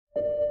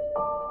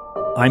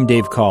I'm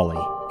Dave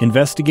Cawley,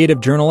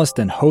 investigative journalist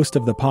and host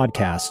of the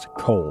podcast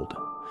Cold.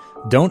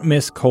 Don't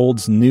miss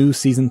Cold's new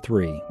Season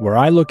 3, where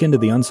I look into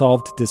the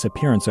unsolved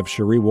disappearance of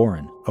Sheree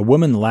Warren, a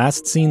woman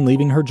last seen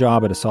leaving her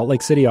job at a Salt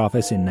Lake City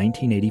office in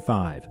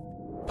 1985.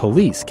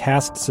 Police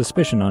cast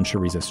suspicion on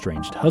Sheree's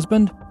estranged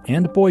husband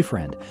and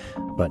boyfriend,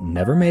 but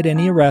never made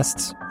any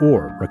arrests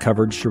or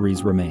recovered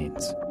Sheree's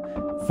remains.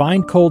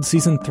 Find Cold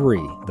Season 3,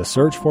 The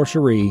Search for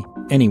Sheree,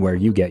 anywhere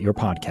you get your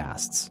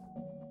podcasts.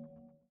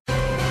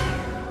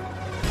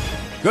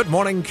 Good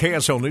morning.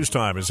 KSL News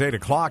Time is 8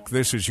 o'clock.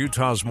 This is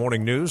Utah's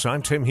Morning News.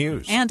 I'm Tim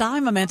Hughes. And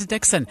I'm Amanda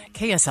Dixon.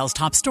 KSL's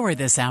top story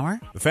this hour.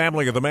 The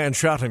family of the man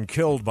shot and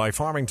killed by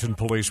Farmington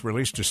police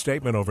released a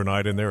statement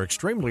overnight, and they're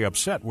extremely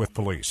upset with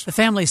police. The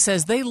family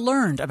says they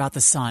learned about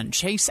the son,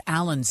 Chase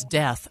Allen's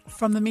death,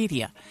 from the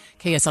media.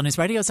 KSL News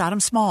Radio's Adam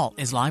Small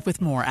is live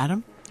with more.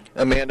 Adam?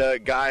 Amanda,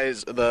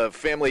 guys, the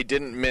family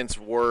didn't mince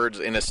words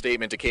in a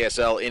statement to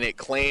KSL, and it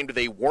claimed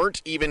they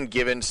weren't even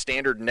given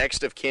standard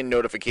next of kin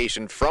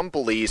notification from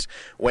police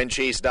when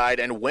Chase died,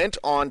 and went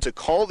on to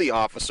call the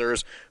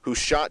officers who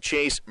shot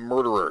Chase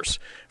murderers.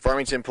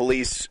 Farmington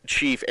Police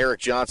Chief Eric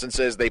Johnson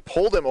says they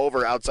pulled him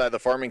over outside the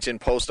Farmington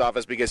post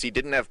office because he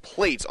didn't have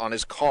plates on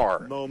his car.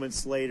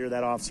 Moments later,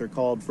 that officer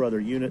called for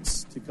other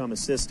units to come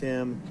assist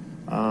him,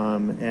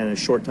 and a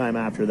short time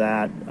after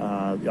that,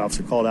 the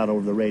officer called out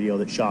over the radio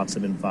that shots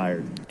had been fired.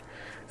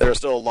 There are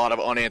still a lot of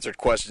unanswered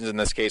questions in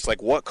this case,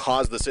 like what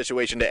caused the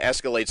situation to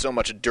escalate so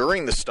much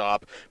during the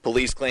stop.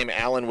 Police claim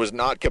Allen was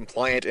not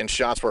compliant and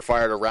shots were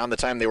fired around the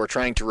time they were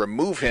trying to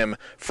remove him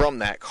from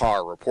that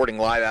car. Reporting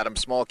live, Adam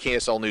Small,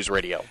 KSL News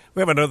Radio.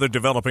 We have another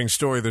developing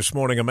story this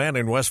morning. A man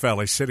in West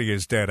Valley City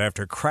is dead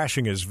after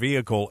crashing his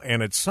vehicle,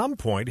 and at some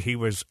point he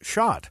was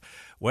shot.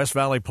 West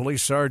Valley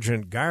Police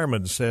Sergeant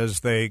Geierman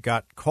says they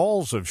got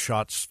calls of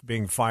shots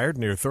being fired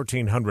near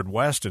 1300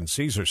 West and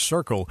Caesar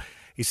Circle.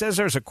 He says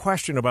there's a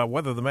question about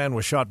whether the man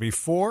was shot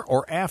before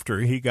or after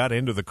he got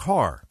into the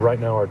car. Right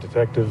now our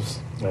detectives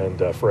and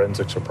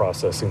forensics are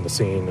processing the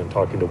scene and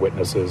talking to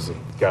witnesses and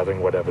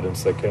gathering what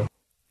evidence they can.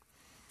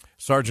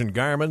 Sergeant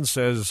Geierman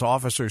says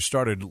officers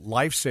started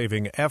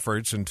life-saving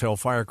efforts until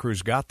fire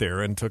crews got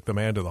there and took the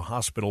man to the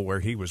hospital where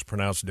he was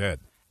pronounced dead.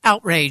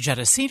 Outrage at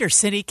a Cedar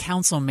City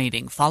Council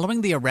meeting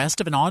following the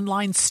arrest of an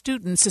online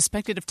student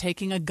suspected of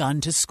taking a gun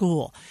to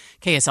school.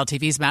 KSL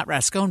TV's Matt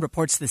Rascone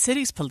reports the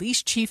city's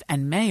police chief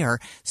and mayor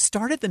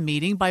started the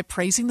meeting by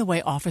praising the way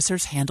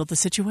officers handled the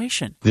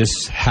situation.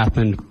 This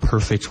happened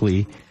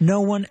perfectly. No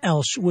one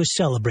else was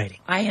celebrating.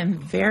 I am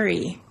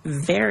very,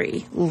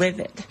 very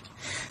livid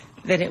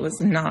that it was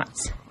not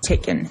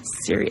taken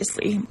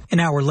seriously. An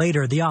hour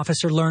later, the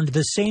officer learned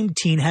the same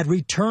teen had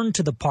returned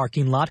to the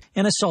parking lot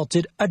and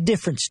assaulted a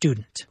different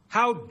student.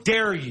 How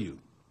dare you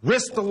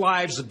risk the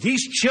lives of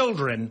these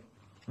children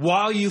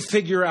while you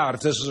figure out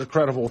if this is a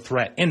credible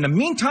threat? In the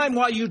meantime,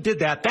 while you did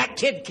that, that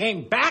kid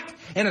came back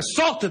and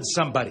assaulted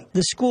somebody.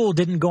 The school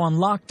didn't go on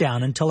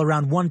lockdown until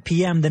around 1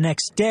 p.m. the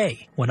next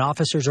day, when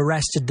officers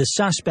arrested the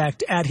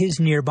suspect at his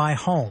nearby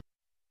home.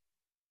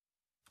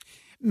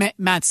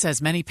 Matt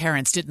says many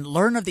parents didn't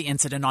learn of the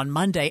incident on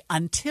Monday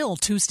until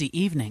Tuesday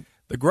evening.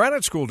 The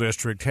Granite School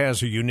District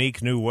has a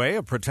unique new way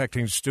of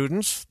protecting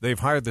students. They've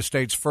hired the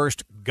state's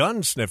first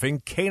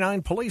gun-sniffing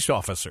canine police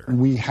officer.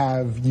 We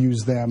have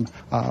used them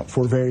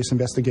for various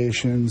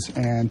investigations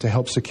and to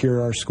help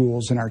secure our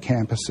schools and our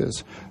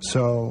campuses.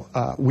 So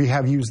we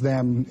have used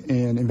them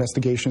in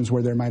investigations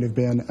where there might have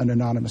been an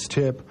anonymous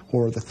tip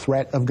or the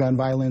threat of gun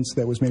violence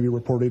that was maybe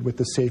reported with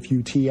the Safe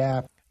UT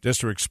app.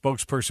 District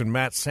spokesperson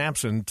Matt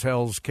Sampson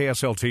tells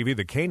KSL TV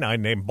the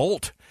canine named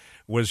Bolt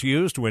was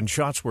used when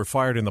shots were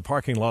fired in the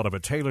parking lot of a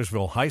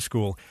Taylorsville high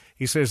school.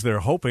 He says they're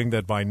hoping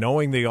that by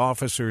knowing the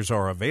officers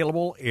are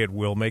available, it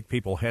will make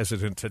people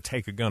hesitant to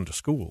take a gun to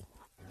school.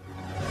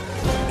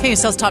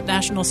 KSL's top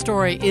national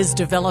story is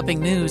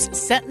developing news.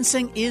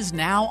 Sentencing is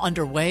now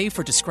underway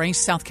for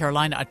disgraced South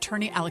Carolina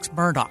attorney Alex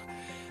Murdaugh.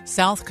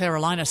 South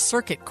Carolina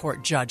Circuit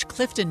Court Judge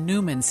Clifton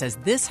Newman says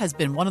this has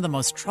been one of the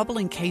most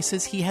troubling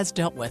cases he has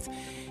dealt with.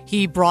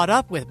 He brought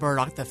up with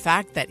Murdaugh the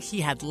fact that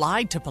he had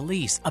lied to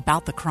police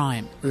about the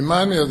crime.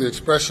 Remind me of the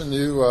expression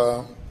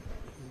you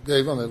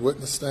gave on the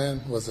witness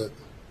stand. Was it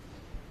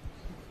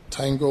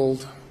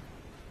tangled?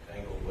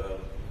 Tangled web,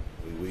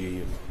 we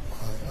weave.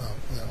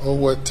 Oh,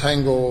 what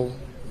tangled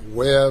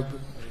web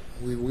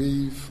we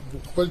weave.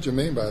 What did you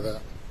mean by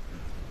that?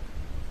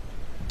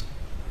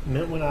 It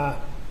meant when I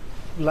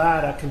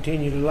lied, I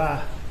continue to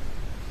lie.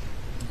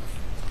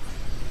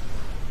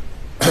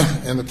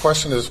 And the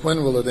question is,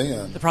 when will it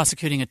end? The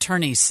prosecuting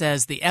attorney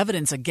says the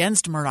evidence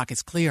against Murdaugh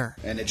is clear.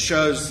 And it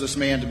shows this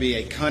man to be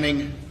a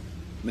cunning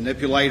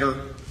manipulator,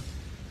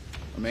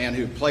 a man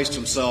who placed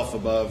himself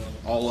above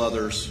all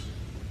others,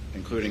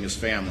 including his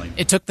family.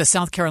 It took the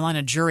South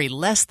Carolina jury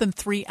less than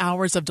 3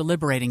 hours of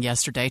deliberating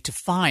yesterday to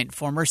find the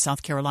former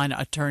South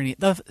Carolina attorney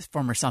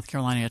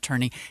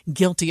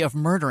guilty of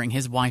murdering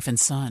his wife and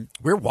son.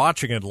 We're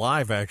watching it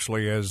live,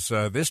 actually, as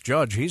this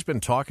judge, he's been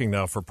talking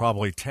now for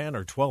probably 10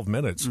 or 12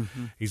 minutes.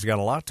 Mm-hmm. He's got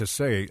a lot to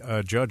say,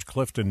 Judge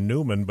Clifton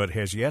Newman, but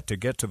has yet to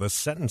get to the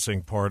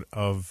sentencing part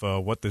of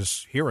what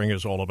this hearing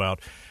is all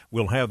about.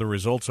 We'll have the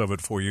results of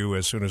it for you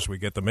as soon as we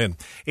get them in.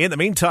 In the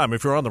meantime,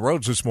 if you're on the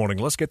roads this morning,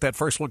 let's get that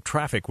first look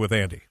traffic with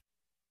Andy.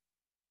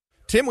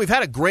 Tim, we've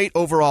had a great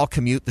overall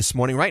commute this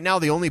morning. Right now,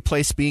 the only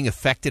place being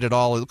affected at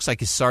all, it looks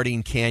like, is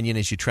Sardine Canyon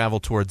as you travel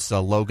towards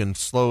Logan.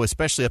 Slow,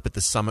 especially up at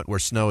the summit where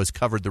snow has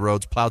covered the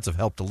roads. Clouds have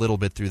helped a little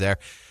bit through there.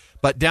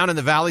 But down in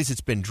the valleys, it's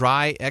been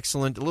dry,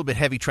 excellent. A little bit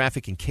heavy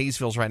traffic in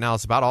Kaysville right now.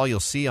 It's about all you'll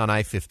see on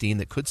I-15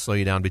 that could slow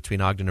you down between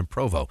Ogden and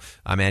Provo.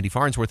 I'm Andy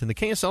Farnsworth in the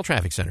KSL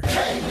Traffic Center.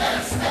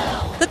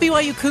 The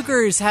BYU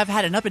Cougars have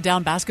had an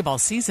up-and-down basketball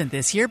season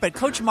this year, but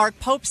Coach Mark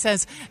Pope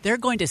says they're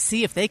going to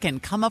see if they can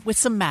come up with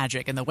some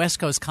magic in the West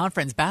Coast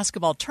Conference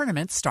basketball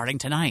tournament starting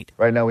tonight.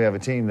 Right now we have a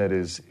team that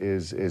is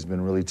been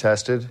really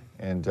tested,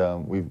 and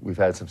we've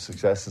had some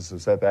success and some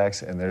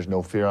setbacks, and there's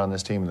no fear on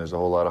this team, and there's a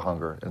whole lot of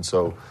hunger. And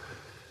so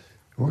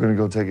we're going to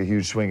go take a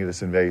huge swing at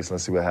this in Vegas.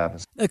 Let's see what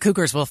happens. The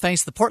Cougars will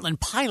face the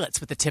Portland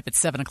Pilots with the tip at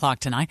 7 o'clock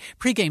tonight.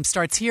 Pre-game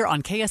starts here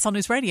on KSL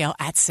News Radio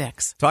at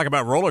 6. Talk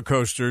about roller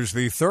coasters.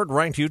 The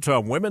third-ranked Utah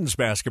women's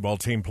basketball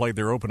team played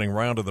their opening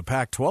round of the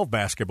Pac-12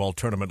 basketball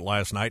tournament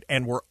last night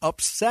and were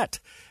upset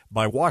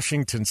by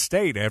Washington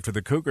State after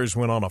the Cougars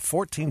went on a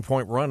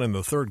 14-point run in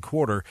the third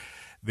quarter.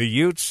 The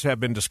Utes have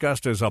been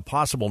discussed as a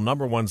possible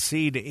number one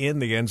seed in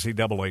the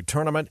NCAA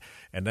tournament,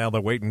 and now they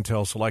wait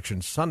until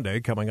Selection Sunday,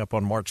 coming up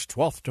on March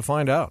 12th, to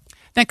find out.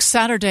 Next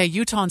Saturday,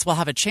 Utahns will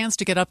have a chance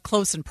to get up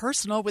close and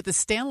personal with the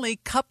Stanley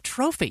Cup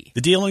trophy.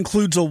 The deal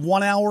includes a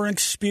 1-hour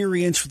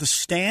experience for the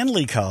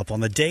Stanley Cup on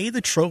the day the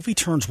trophy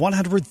turns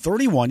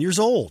 131 years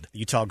old. The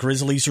Utah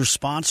Grizzlies are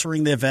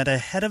sponsoring the event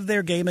ahead of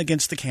their game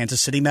against the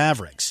Kansas City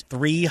Mavericks.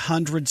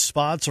 300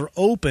 spots are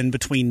open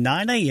between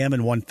 9 a.m.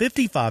 and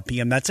 1:55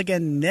 p.m. That's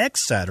again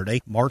next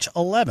Saturday, March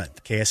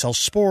 11th. KSL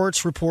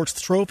Sports reports the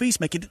trophies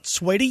making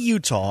its way to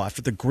Utah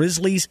after the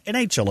Grizzlies'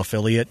 NHL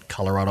affiliate,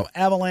 Colorado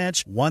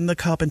Avalanche, won the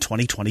Cup in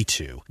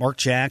 2022. Mark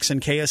Jackson,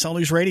 KSL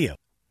News Radio.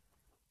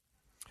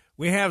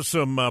 We have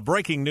some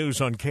breaking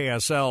news on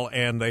KSL,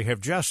 and they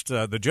have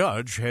the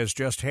judge has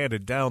just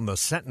handed down the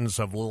sentence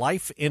of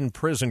life in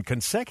prison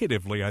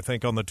consecutively, I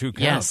think, on the two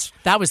counts.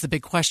 Yes, that was the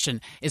big question,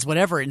 is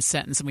whatever in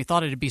sentence, and we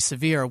thought it would be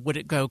severe, would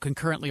it go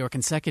concurrently or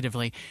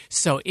consecutively?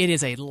 So it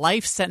is a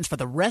life sentence for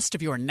the rest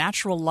of your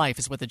natural life,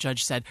 is what the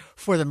judge said,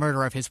 for the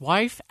murder of his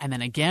wife, and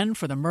then again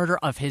for the murder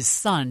of his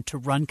son to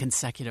run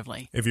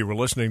consecutively. If you were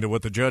listening to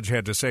what the judge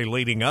had to say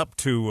leading up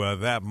to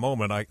that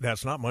moment,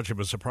 that's not much of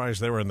a surprise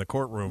there in the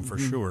courtroom for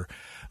sure.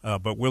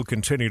 But we'll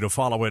continue to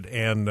follow it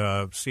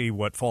and see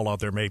what fallout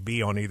there may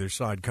be on either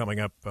side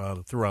coming up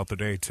throughout the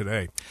day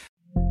today.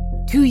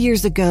 2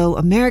 years ago,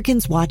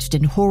 Americans watched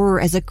in horror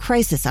as a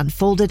crisis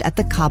unfolded at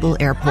the Kabul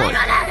airport.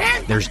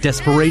 There's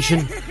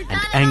desperation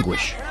and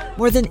anguish.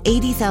 More than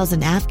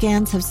 80,000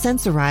 Afghans have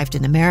since arrived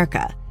in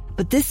America,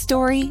 but this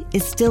story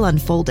is still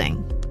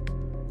unfolding.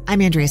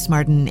 I'm Andrea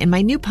Smartin. In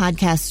my new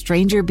podcast,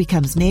 Stranger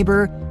Becomes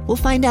Neighbor, we'll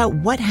find out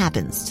what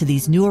happens to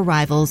these new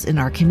arrivals in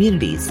our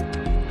communities.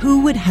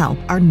 Who would help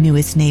our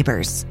newest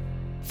neighbors?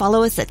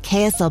 Follow us at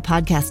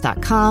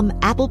kslpodcast.com,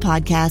 Apple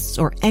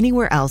Podcasts, or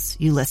anywhere else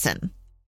you listen.